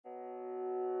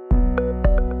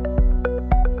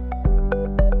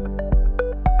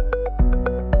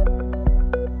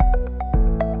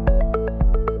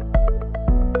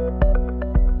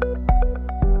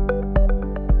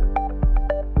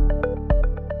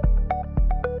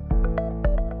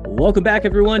Welcome back,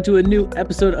 everyone, to a new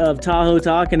episode of Tahoe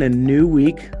Talk and a new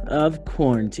week of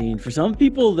quarantine. For some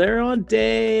people, they're on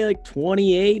day like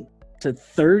 28 to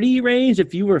 30 range.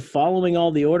 If you were following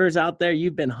all the orders out there,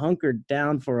 you've been hunkered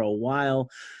down for a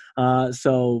while.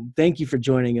 So thank you for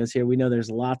joining us here. We know there's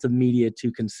lots of media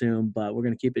to consume, but we're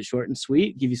going to keep it short and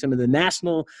sweet, give you some of the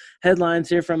national headlines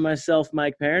here from myself,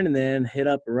 Mike Perrin, and then hit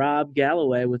up Rob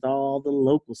Galloway with all the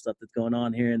local stuff that's going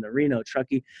on here in the Reno,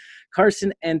 Truckee,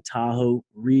 Carson, and Tahoe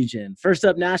region. First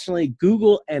up nationally,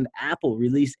 Google and Apple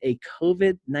released a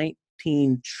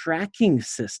COVID-19 tracking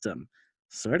system.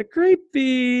 Sort of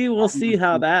creepy. We'll see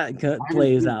how that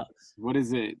plays out. What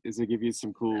is it? Does it give you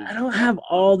some cool? I don't have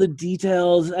all the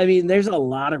details. I mean, there's a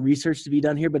lot of research to be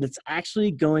done here, but it's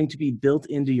actually going to be built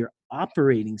into your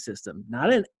operating system, not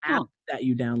an app that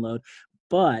you download,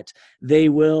 but they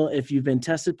will, if you've been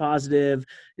tested positive,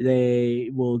 they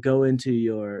will go into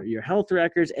your health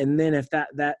records. And then if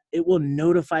that it will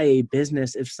notify a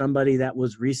business if somebody that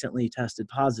was recently tested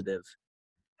positive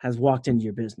has walked into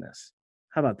your business.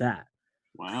 How about that?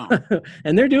 Wow.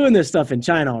 And they're doing this stuff in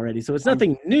China already. So it's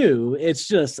nothing new. It's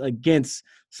just against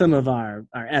some of our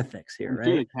ethics here,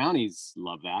 right? The counties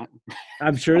love that.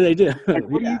 I'm sure they do. Like,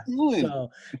 what are you doing? So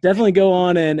definitely go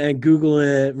on and Google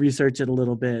it, research it a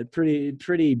little bit.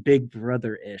 Pretty Big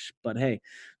Brother-ish. But hey,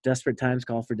 desperate times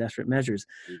call for desperate measures.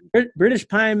 British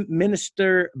Prime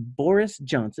Minister Boris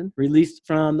Johnson released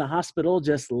from the hospital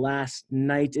just last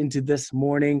night into this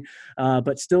morning,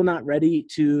 but still not ready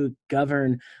to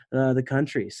govern the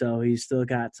country. So he's still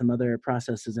got some other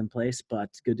processes in place, but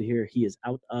good to hear he is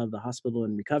out of the hospital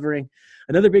and recovering.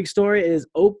 Another big story is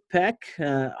OPEC,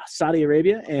 Saudi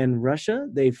Arabia and Russia.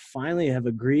 They finally have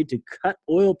agreed to cut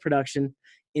oil production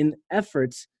in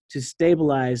efforts to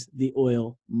stabilize the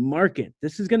oil market.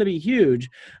 This is going to be huge.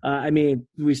 I mean,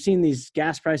 we've seen these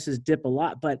gas prices dip a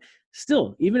lot, but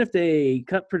still, even if they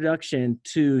cut production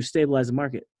to stabilize the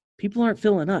market, people aren't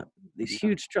filling up. These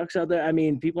huge trucks out there, I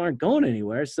mean, people aren't going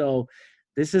anywhere. So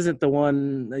this isn't the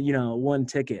one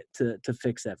ticket to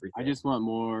fix everything. I just want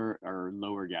more or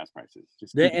lower gas prices.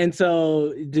 And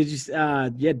so did you,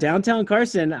 downtown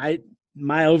Carson,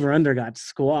 my over-under got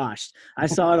squashed. I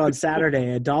saw it on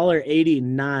Saturday,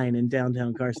 $1.89 in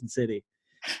downtown Carson City.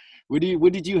 What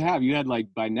did you have? You had like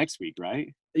by next week,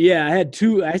 right? Yeah, I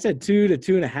said 2 to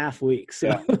 2.5 weeks. So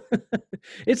yeah.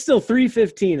 It's still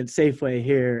 $3.15 at Safeway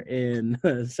here in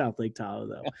South Lake Tahoe,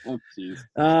 though.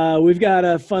 Oh, we've got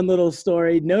a fun little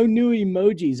story. No new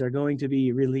emojis are going to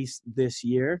be released this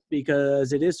year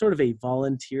because it is sort of a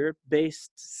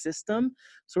volunteer-based system.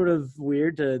 Sort of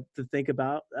weird to think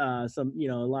about. A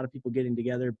lot of people getting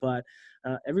together, but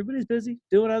everybody's busy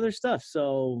doing other stuff.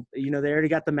 So, they already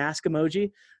got the mask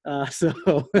emoji.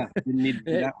 Didn't need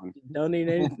that one. Don't need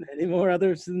any more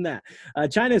others than that.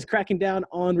 China is cracking down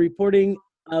on reporting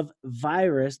of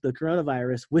the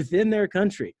coronavirus within their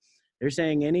country. They're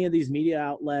saying any of these media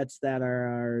outlets that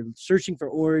are searching for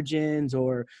origins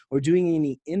or doing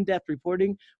any in-depth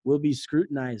reporting will be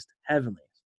scrutinized heavily.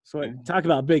 So talk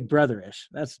about Big Brother-ish.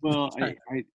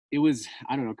 It was,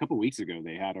 I don't know, a couple of weeks ago,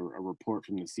 they had a report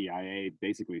from the CIA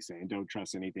basically saying, don't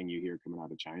trust anything you hear coming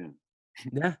out of China.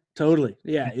 Yeah, totally.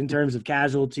 Yeah, in terms of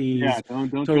casualties,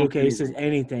 don't total cases,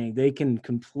 anything, they can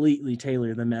completely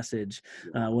tailor the message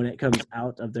when it comes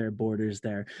out of their borders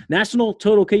there. National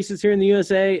total cases here in the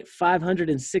USA,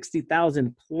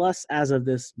 560,000 plus as of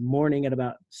this morning at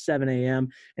about 7 a.m.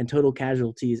 and total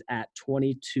casualties at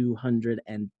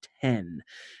 2,210.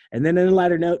 And then in a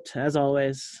lighter note, as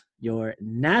always, your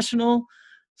National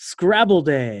Scrabble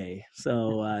Day.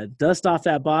 So dust off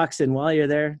that box, and while you're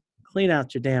there, clean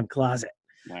out your damn closet.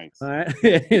 Nice. All right.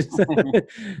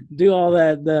 Do all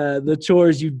that, the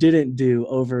chores you didn't do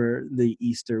over the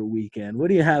Easter weekend. What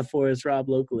do you have for us, Rob,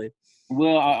 locally?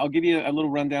 Well, I'll give you a little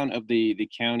rundown of the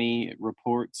county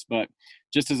reports, but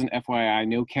just as an FYI,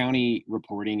 no county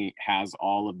reporting has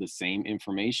all of the same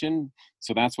information.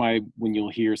 So that's why when you'll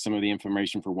hear some of the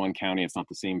information for one county, it's not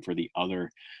the same for the other.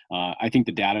 I think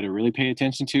the data to really pay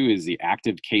attention to is the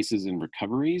active cases and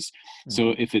recoveries. Mm-hmm.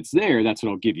 So if it's there, that's what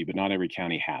I'll give you, but not every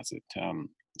county has it.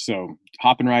 So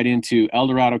hopping right into El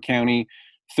Dorado County,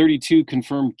 32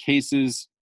 confirmed cases.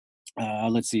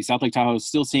 Let's see, South Lake Tahoe is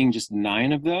still seeing just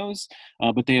 9 of those,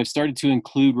 but they have started to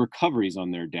include recoveries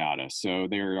on their data. So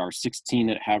there are 16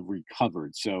 that have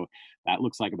recovered. So that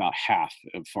looks like about half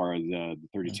as far as the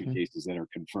 32 cases that are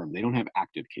confirmed. They don't have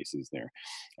active cases there.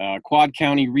 Quad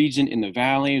County region in the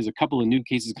Valley, there's a couple of new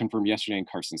cases confirmed yesterday in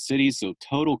Carson City. So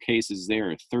total cases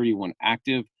there are 31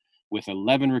 active with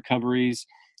 11 recoveries.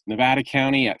 Nevada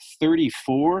County at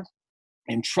 34.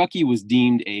 And Truckee was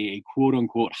deemed a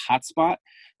quote-unquote hotspot.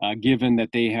 given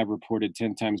that they have reported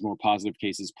 10 times more positive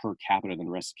cases per capita than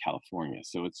the rest of California.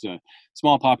 So it's a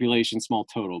small population, small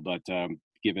total, but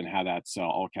given how that's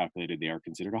all calculated, they are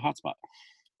considered a hotspot.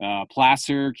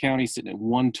 Placer County sitting at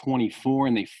 124,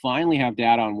 and they finally have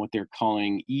data on what they're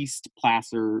calling East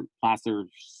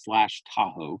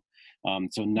Placer/Tahoe.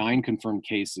 So 9 confirmed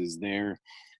cases there.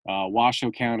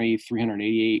 Washoe County,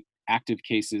 388 active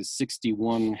cases,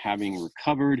 61 having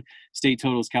recovered. State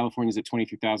totals, California is at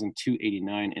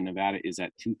 23,289, and Nevada is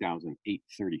at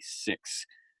 2,836.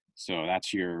 So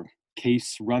that's your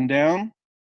case rundown.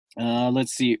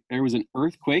 Let's see, there was an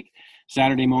earthquake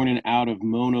Saturday morning out of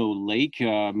Mono Lake.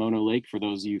 Mono Lake, for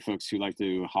those of you folks who like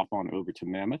to hop on over to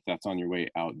Mammoth, that's on your way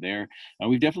out there.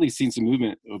 We've definitely seen some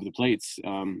movement over the plates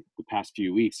the past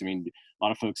few weeks. I mean, a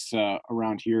lot of folks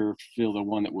around here feel the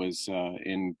one that was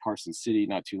in Carson City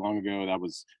not too long ago. That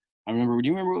was, I remember, do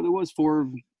you remember what it was?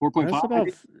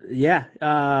 4.5? Yeah.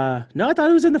 No, I thought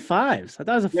it was in the 5s. I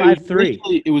thought it was a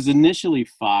 5.3. It was initially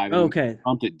 5. Okay.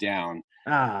 Bumped it down.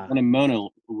 Ah. And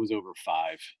Mono was over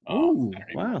 5. Oh,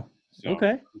 wow. So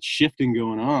okay. Shifting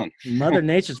going on. Mother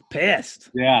Nature's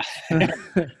pissed. Yeah.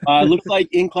 Looks like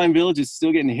Incline Village is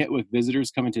still getting hit with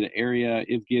visitors coming to the area.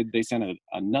 IFGID, they sent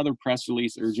another press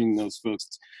release urging those folks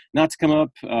not to come up.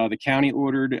 The county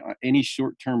ordered any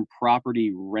short-term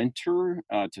property renter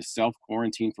to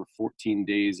self-quarantine for 14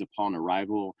 days upon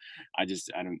arrival. I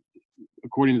don't,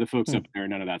 according to the folks up there,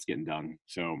 none of that's getting done.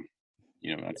 So,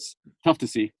 that's tough to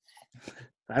see.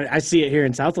 I see it here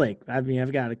in Southlake. I mean,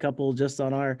 I've got a couple just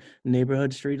on our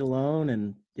neighborhood street alone,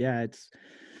 and yeah,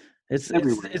 it's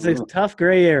a tough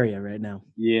gray area right now.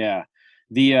 Yeah,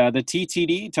 the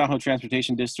TTD, Tahoe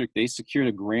Transportation District, they secured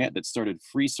a grant that started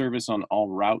free service on all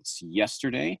routes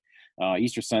yesterday.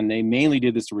 Easter Sunday, mainly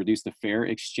did this to reduce the fare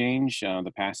exchange,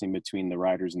 the passing between the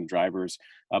riders and the drivers,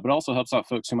 but also helps out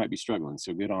folks who might be struggling.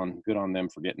 So good on them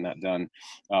for getting that done.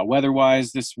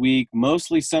 Weather-wise this week,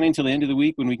 mostly sunny until the end of the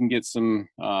week when we can get some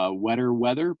wetter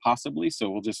weather possibly. So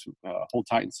we'll just hold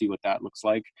tight and see what that looks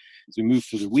like as we move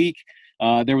through the week.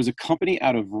 There was a company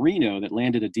out of Reno that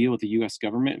landed a deal with the U.S.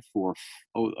 government for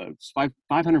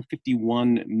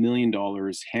 $551 million.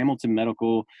 Hamilton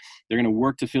Medical, they're going to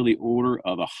work to fill the order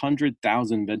of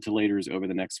 100,000 ventilators over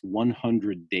the next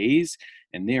 100 days,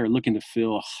 and they are looking to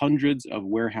fill hundreds of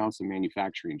warehouse and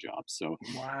manufacturing jobs. So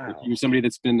if you're somebody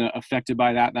that's been affected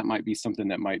by that, that might be something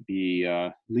that might be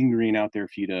lingering out there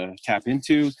for you to tap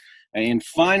into. And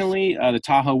finally, the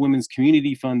Tahoe Women's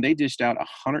Community Fund, they dished out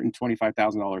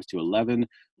 $125,000 to 11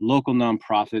 local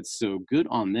nonprofits. So good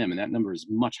on them. And that number is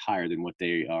much higher than what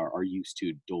they are used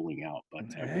to doling out. But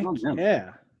good on them.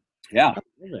 Yeah.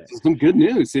 So some good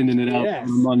news ending it out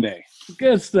on Monday.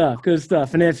 Good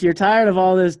stuff. And if you're tired of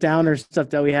all this downer stuff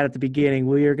that we had at the beginning,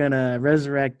 we are going to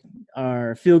resurrect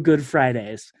our Feel Good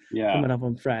Fridays coming up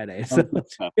on Friday. So,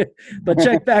 but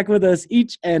check back with us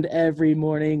each and every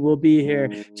morning. We'll be here.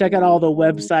 Check out all the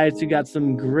websites. We got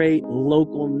some great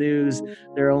local news.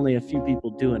 There are only a few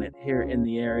people doing it here in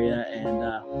the area, and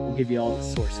we'll give you all the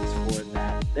sources for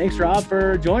that. Thanks, Rob,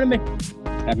 for joining me.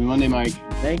 Happy Monday, Mike.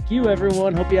 Thank you,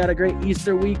 everyone. Hope you had a great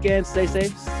Easter weekend. Stay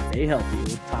safe, stay healthy.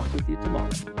 We'll talk with you tomorrow.